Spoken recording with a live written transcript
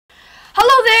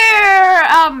Hello there!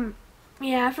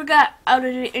 Yeah, I forgot how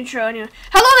to do the intro anyway.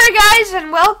 Hello there, guys,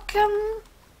 and welcome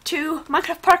to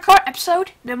Minecraft Parkour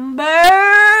episode number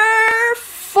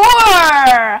 4!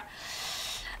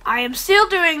 I am still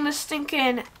doing the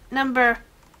stinking number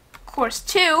course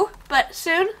 2, but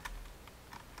soon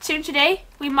today,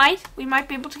 we might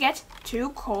be able to get to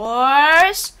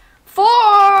course 4!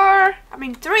 I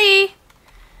mean 3,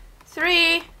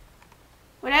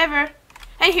 whatever.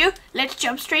 Anywho, let's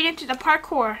jump straight into the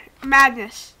parkour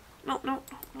madness. No.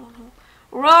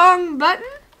 Wrong button.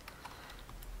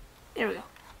 There we go.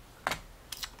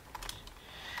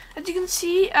 As you can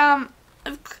see, I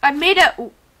made a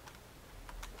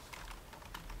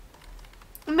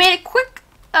quick,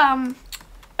 I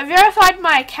verified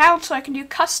my account so I can do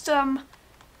custom,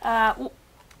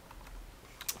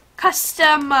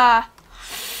 custom,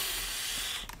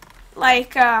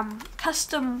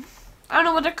 I don't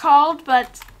know what they're called,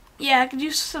 but yeah, I can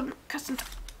do some custom.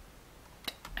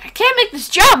 I can't make this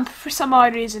jump for some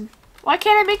odd reason. Why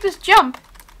can't I make this jump?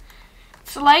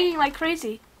 It's lagging like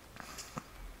crazy.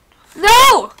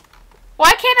 No!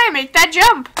 Why can't I make that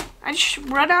jump? I just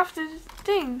run off the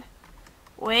thing.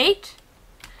 Wait,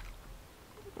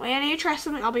 I need to try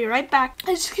something. I'll be right back.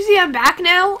 As you can see, I'm back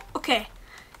now. Okay.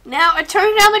 Now I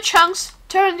turn down the chunks.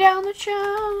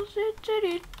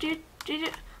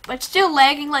 But it's still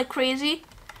lagging like crazy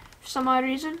for some odd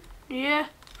reason. Yeah.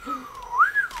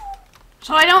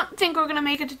 So I don't think we're gonna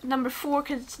make it to number 4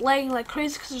 because it's lagging like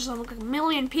crazy because there's like a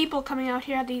million people coming out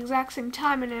here at the exact same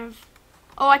time and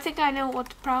I think I know what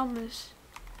the problem is.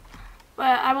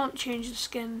 But I won't change the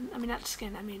skin. I mean, not the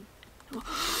skin. I mean,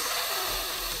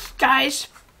 guys.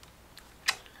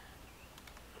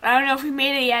 I don't know if we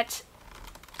made it yet.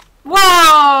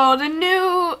 Whoa! The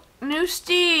new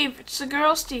Steve. It's the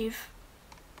girl Steve.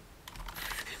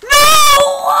 No!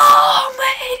 Oh,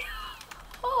 man!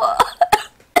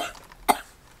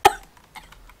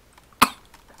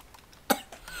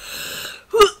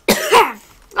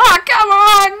 Oh, come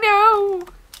on! No!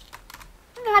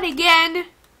 Not again.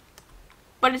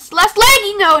 But it's less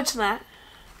laggy. No, it's not.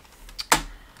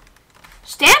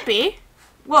 Stampy?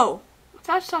 Whoa. I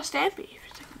thought I saw Stampy for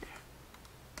a second there.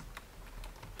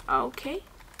 Okay.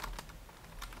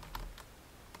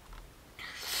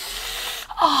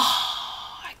 Oh.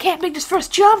 I can't make this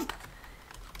first jump.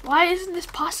 Why isn't this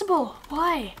possible?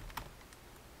 Why?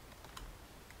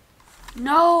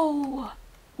 No.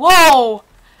 Whoa.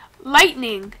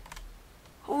 Lightning.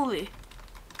 Holy.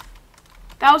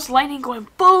 That was lightning going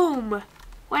boom.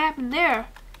 What happened there?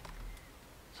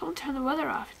 Someone turn the weather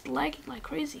off. It's lagging like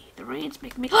crazy. The rain's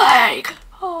making me lag.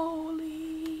 Holy.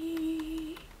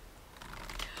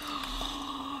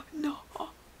 No.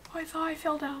 I thought I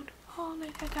fell down. Oh, I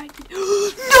died.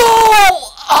 No!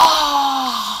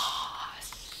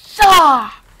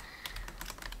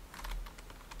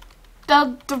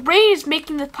 The rain is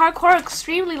making the parkour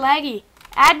extremely laggy.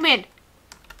 Admin,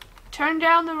 turn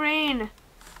down the rain.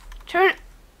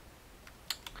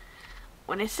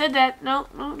 When I said that, no,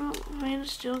 rain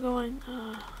is still going.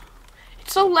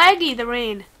 It's so laggy, the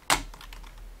rain. I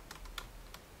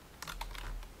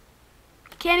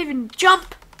can't even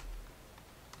jump.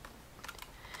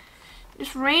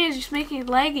 This rain is just making it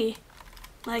laggy.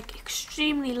 Like,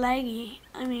 extremely laggy.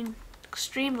 I mean,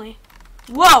 extremely.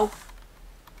 Whoa!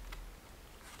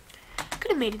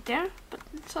 Could have made it there, but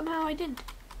somehow I didn't.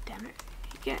 Damn it.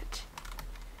 You get.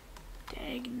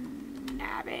 Dang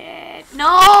nabbit.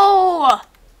 No!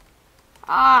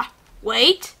 Ah,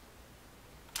 wait.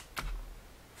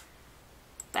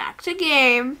 Back to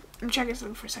game. I'm checking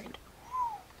something for a second.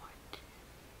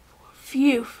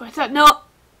 Phew. I thought, no.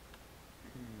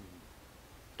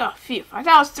 Oh, phew. I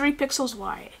thought it was 3 pixels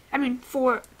wide. I mean,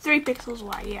 3 pixels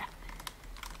wide, yeah.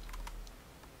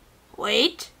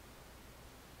 Wait.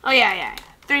 Oh, yeah.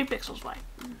 3 pixels wide.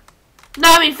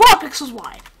 No, I mean 4 pixels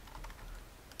wide.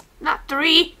 Not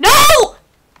 3. No!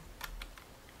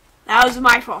 That was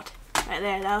my fault. Right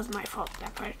there, that was my fault,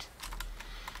 that part.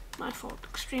 My fault.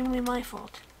 Extremely my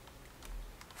fault.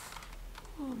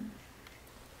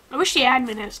 I wish the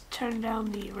admin has turned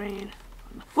down the rain.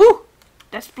 Woo!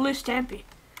 That's blue Stampy.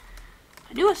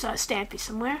 I knew I saw a Stampy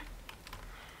somewhere.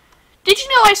 Did you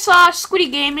know I saw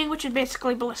Squiddy Gaming, which is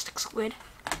basically Ballistic Squid?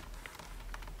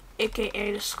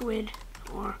 AKA the Squid,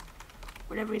 or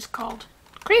whatever he's called.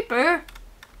 Creeper!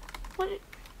 What?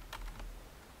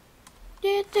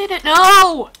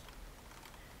 No!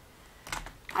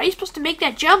 How are you supposed to make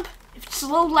that jump if it's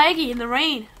so laggy in the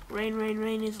rain?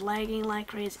 Rain is lagging like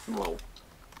crazy. Whoa.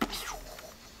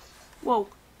 Whoa.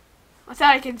 I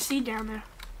thought I could see down there.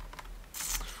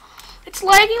 It's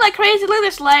lagging like crazy. Look at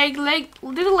this lag.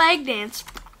 Do the lag dance.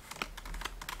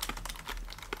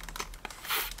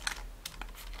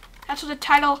 That's what the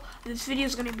title of this video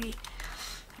is going to be.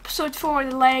 Episode 4,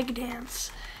 the leg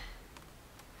dance.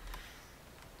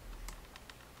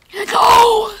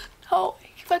 No! Oh,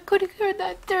 if I could have heard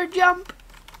that third jump.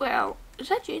 Well, is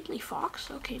that Jadely Fox?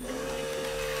 Okay, no.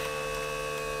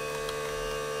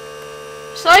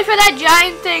 Sorry for that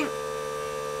giant thing.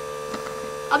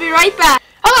 I'll be right back.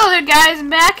 Hello there, guys. I'm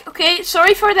back. Okay,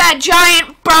 sorry for that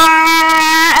giant brrr.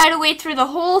 I had to wait through the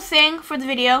whole thing for the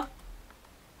video.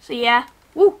 So, yeah.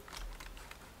 Woo.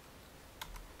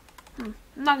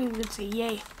 I'm not even going to say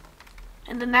yay.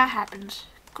 And then that happens.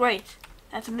 Great.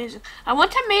 That's amazing. I one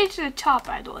time made it to the top,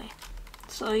 by the way.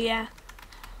 So, yeah.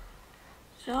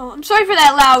 So, I'm sorry for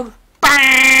that loud brrr.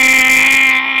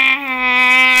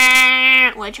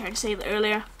 What I tried to say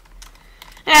earlier.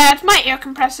 Yeah, it's my air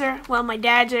compressor. Well, my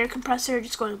dad's air compressor,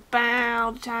 just going bang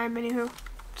all the time. Anywho,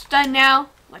 it's done now.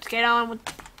 Let's get on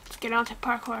to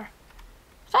parkour.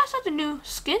 So that's not the new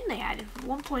skin they added.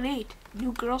 1.8,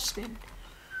 new girl skin.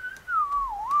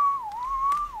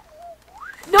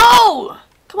 No,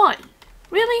 come on,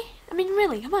 really? I mean,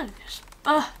 really? Come on.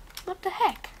 What the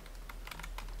heck?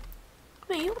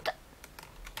 Wait, what the?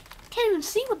 I can't even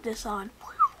see with this on.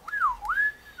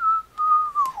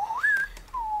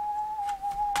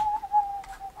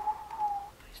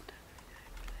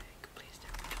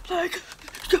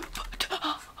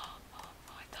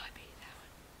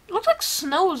 It looks like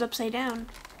snow is upside down.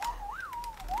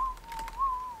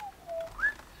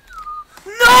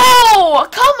 No!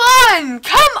 Come on!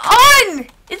 Come on!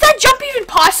 Is that jump even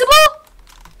possible?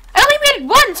 I only made it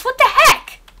once. What the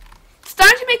heck? It's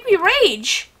starting to make me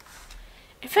rage.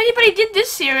 If anybody did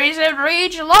this series, I would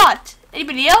rage a lot.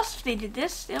 Anybody else, if they did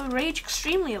this, they would rage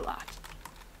extremely a lot.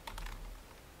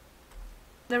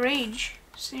 The rage.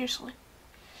 Seriously.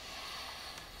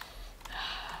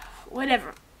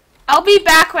 Whatever. I'll be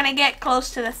back when I get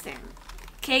close to the thing.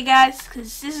 Okay, guys?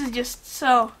 Because this is just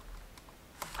so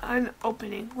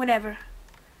unopening. Whatever.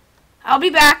 I'll be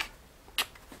back.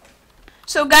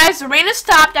 So, guys, the rain has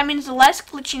stopped. That means less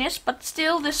glitchiness, but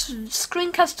still, this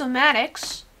screen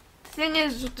customatics. The thing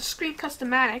is, with the screen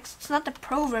customatics, it's not the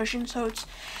pro version, so it's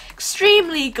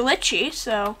extremely glitchy.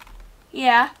 So,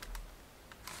 yeah.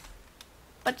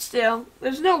 But still,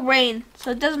 there's no rain,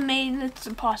 so it doesn't mean it's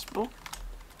impossible.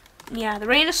 Yeah, the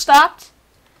rain has stopped,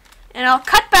 and I'll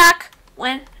cut back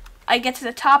when I get to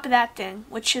the top of that thing,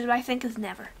 which is, I think, is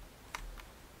never.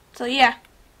 So yeah,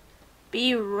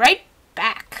 be right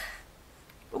back.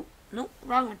 Oh, no,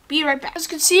 wrong one. Be right back. As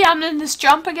you can see, I'm in this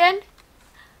jump again.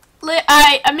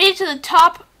 I made it to the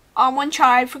top on one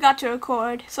try. I forgot to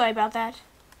record. Sorry about that.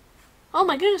 Oh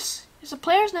my goodness, is the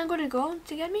players not going to go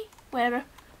to get me? Whatever.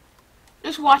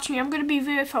 Just watch me. I'm going to be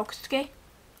very focused, okay?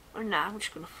 Or nah, I'm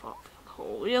just going to focus.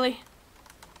 Oh, really?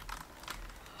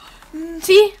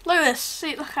 See? Look at this.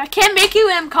 See, look, I can't make it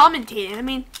when I'm commentating. I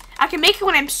mean, I can make it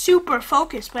when I'm super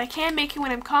focused, but I can't make it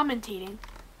when I'm commentating.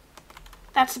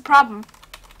 That's the problem.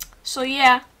 So,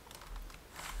 yeah.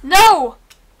 No!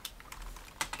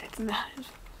 That's not...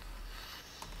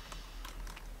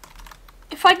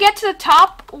 If I get to the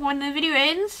top when the video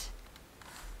ends,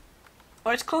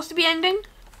 or it's close to be ending,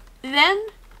 then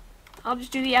I'll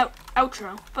just do the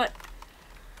outro. But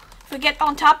if I get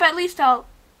on top at least, I'll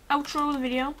outro the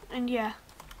video, and yeah.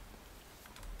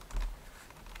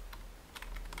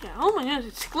 Yeah, oh my goodness,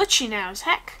 it's glitchy now as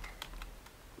heck.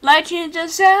 Legend of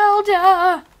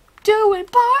Zelda, doing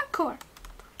parkour.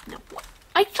 No, what?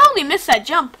 I totally missed that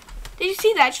jump. Did you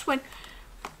see that? I just went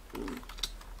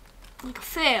like a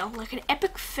fail, like an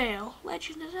epic fail.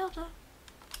 Legend of Zelda.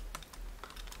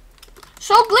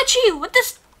 So glitchy with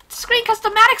this screen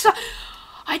customatics.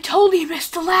 I totally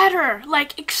missed the ladder.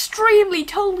 Like, extremely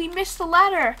totally missed the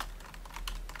ladder.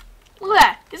 Look at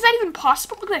that. Is that even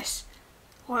possible? Look at this.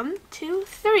 1, 2,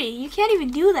 3. You can't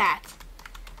even do that.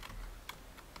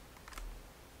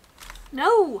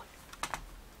 No.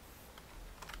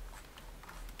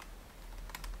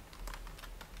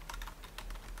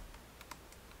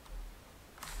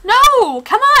 No!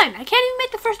 Come on! I can't even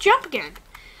make the first jump again.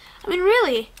 I mean,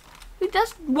 really. Who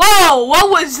does... Whoa! What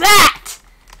was that?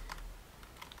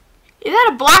 Is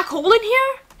that a black hole in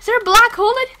here? Is there a black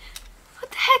hole in... What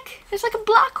the heck? There's like a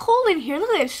black hole in here. Look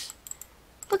at this.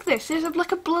 Look at this. There's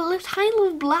like a tiny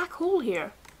little black hole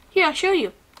here. Here, I'll show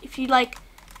you. If you like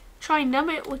try and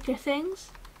number it with your things.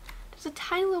 There's a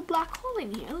tiny little black hole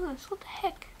in here. Look at this. What the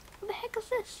heck? What the heck is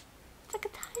this? It's like a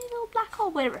tiny little black hole.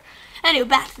 Whatever. Anyway,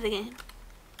 back to the game.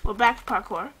 Well, back to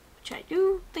parkour. Which I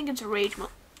do think it's a rage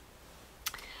mode.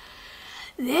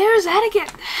 There's that again.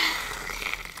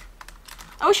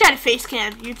 I wish I had a face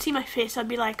cam. You'd see my face. I'd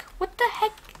be like, what the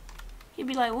heck? You'd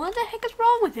be like, what the heck is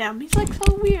wrong with him? He's like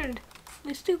so weird.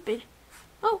 He's stupid.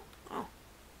 Oh,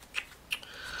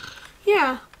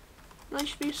 Yeah. That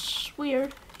should be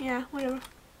weird. Yeah, whatever.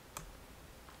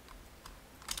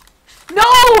 No!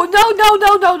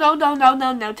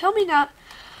 No. Tell me not.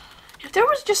 If there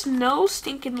was just no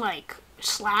stinking, like,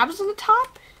 slabs on the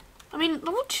top, I mean,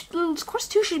 course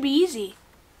 2 should be easy.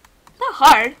 Not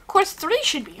hard. Course 3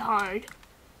 should be hard.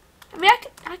 I mean,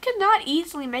 I could not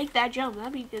easily make that jump.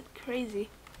 That'd be crazy.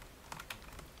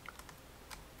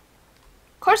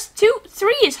 Course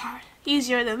 3 is hard.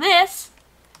 Easier than this.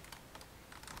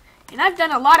 And I've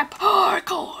done a lot of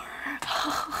parkour.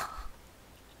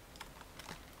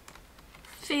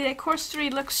 See, that course 3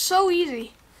 looks so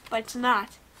easy, but it's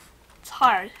not. It's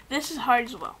hard. This is hard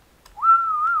as well.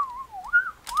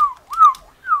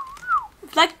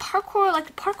 Like parkour, like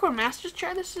the parkour masters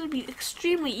try, this would be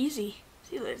extremely easy.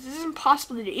 See, this is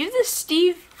impossible to do. Even the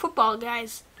Steve football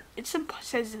guys,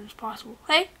 says it's impossible.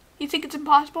 Hey, you think it's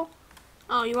impossible?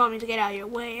 Oh, you want me to get out of your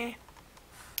way, eh?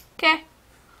 Okay.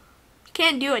 You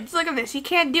can't do it. Just look at this. He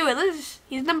can't do it.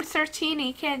 He's number 13 and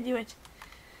he can't do it.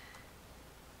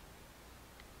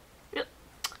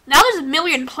 Now there's a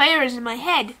million players in my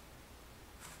head.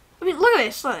 I mean, look at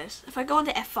this. Look at this. If I go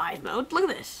into F5 mode, look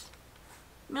at this.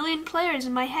 Million players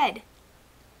in my head.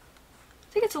 I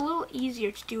think it's a little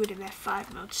easier to do it in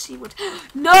F5 mode. See what?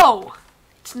 No!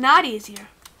 It's not easier.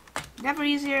 Never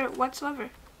easier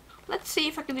whatsoever. Let's see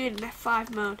if I can do it in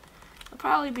F5 mode. It'll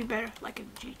probably be better, like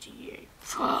in GTA.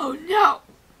 Oh no!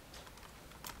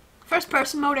 First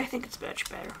person mode, I think it's much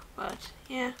better. But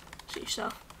yeah, see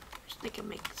yourself. I think I'm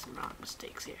making some wrong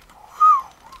mistakes here.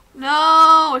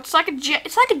 No, it's like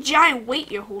a giant weight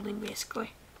you're holding,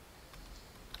 basically.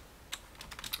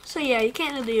 So yeah, you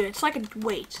can't really do it. It's like a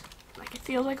weight. Like it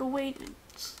feels like a weight.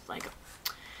 It's like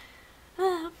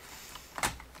a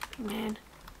man.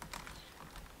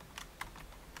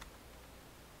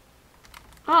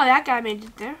 Oh, that guy made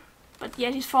it there, but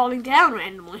yet he's falling down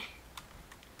randomly.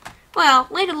 Well,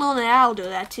 later on I'll do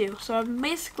that too. So I'm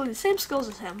basically the same skills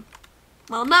as him.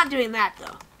 Well, I'm not doing that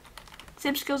though.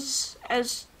 Same skills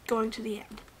as going to the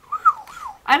end.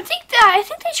 I think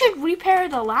they should repair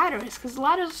the ladders because the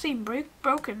ladders seem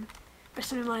broken or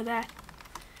something like that.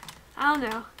 I don't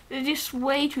know. They're just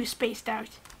way too spaced out.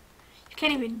 You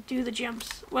can't even do the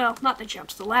jumps. Well, not the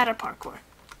jumps. The ladder parkour.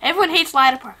 Everyone hates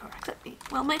ladder parkour except me.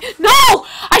 Well, no!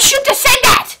 I shouldn't have said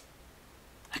that.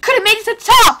 I could have made it to the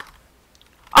top.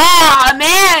 Ah,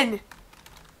 man!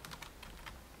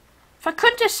 If I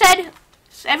couldn't have said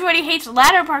everybody hates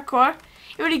ladder parkour,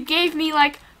 it would have gave me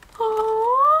like,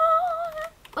 oh,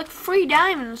 like free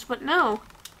diamonds, but no.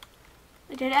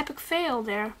 I did epic fail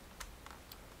there.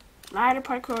 Ladder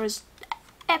parkour is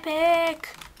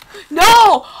epic.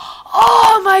 No!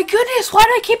 Oh my goodness, why do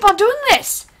I keep on doing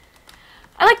this?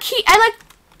 I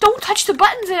don't touch the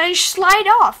buttons and I just slide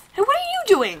off. Hey, what are you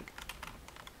doing?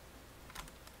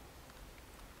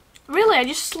 Really, I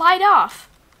just slide off.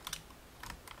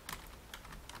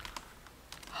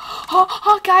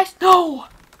 Oh, guys, no!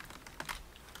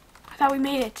 I thought we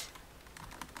made it.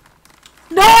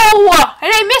 No!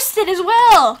 And I missed it as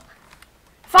well.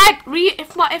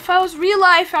 If I was real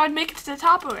life, I would make it to the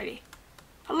top already.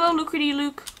 Hello, Luke-y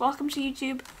Luke. Welcome to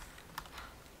YouTube.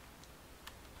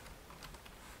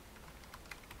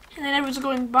 And then everyone's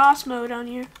going boss mode on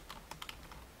here.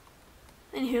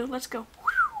 Anywho, let's go.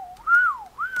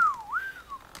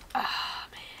 Ah,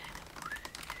 man.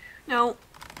 No.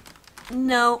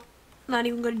 No. Not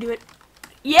even gonna do it.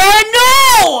 Yeah,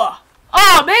 no!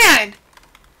 Oh, man!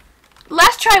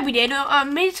 Last try we did,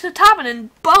 made it to the top and then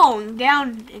boom,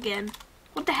 down again.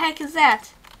 What the heck is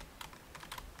that?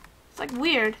 It's like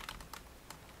weird.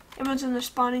 Everyone's in there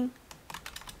spawning.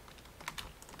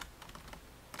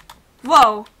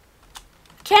 Whoa.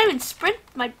 I can't even sprint.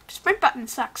 My sprint button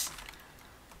sucks.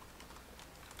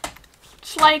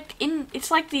 It's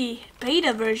like the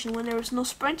beta version when there was no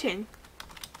sprinting.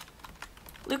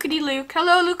 Luke-y Luke.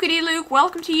 Hello, Luke-y Luke.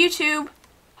 Welcome to YouTube.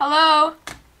 Hello.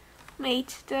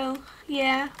 Mate, though.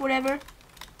 Yeah, whatever.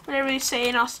 Whatever you say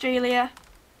in Australia.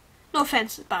 No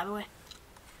offense, by the way.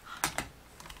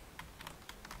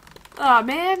 Oh,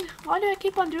 man. Why do I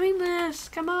keep on doing this?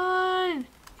 Come on.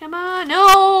 Come on.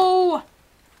 No!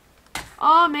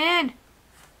 Oh, man.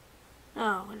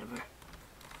 Oh, whatever.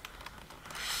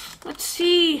 Let's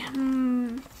see.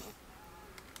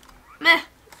 Meh.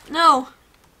 No.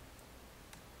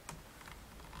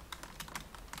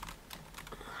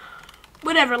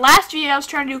 Whatever. Last video I was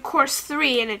trying to do course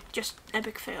 3 and it just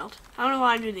epic failed. I don't know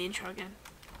why I'm doing the intro again.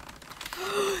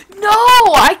 No!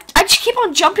 I just keep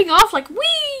on jumping off like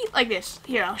wee like this.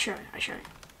 Here, I'll show you.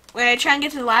 When I try and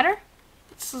get to the ladder,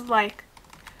 it's like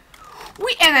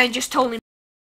wee, and I just totally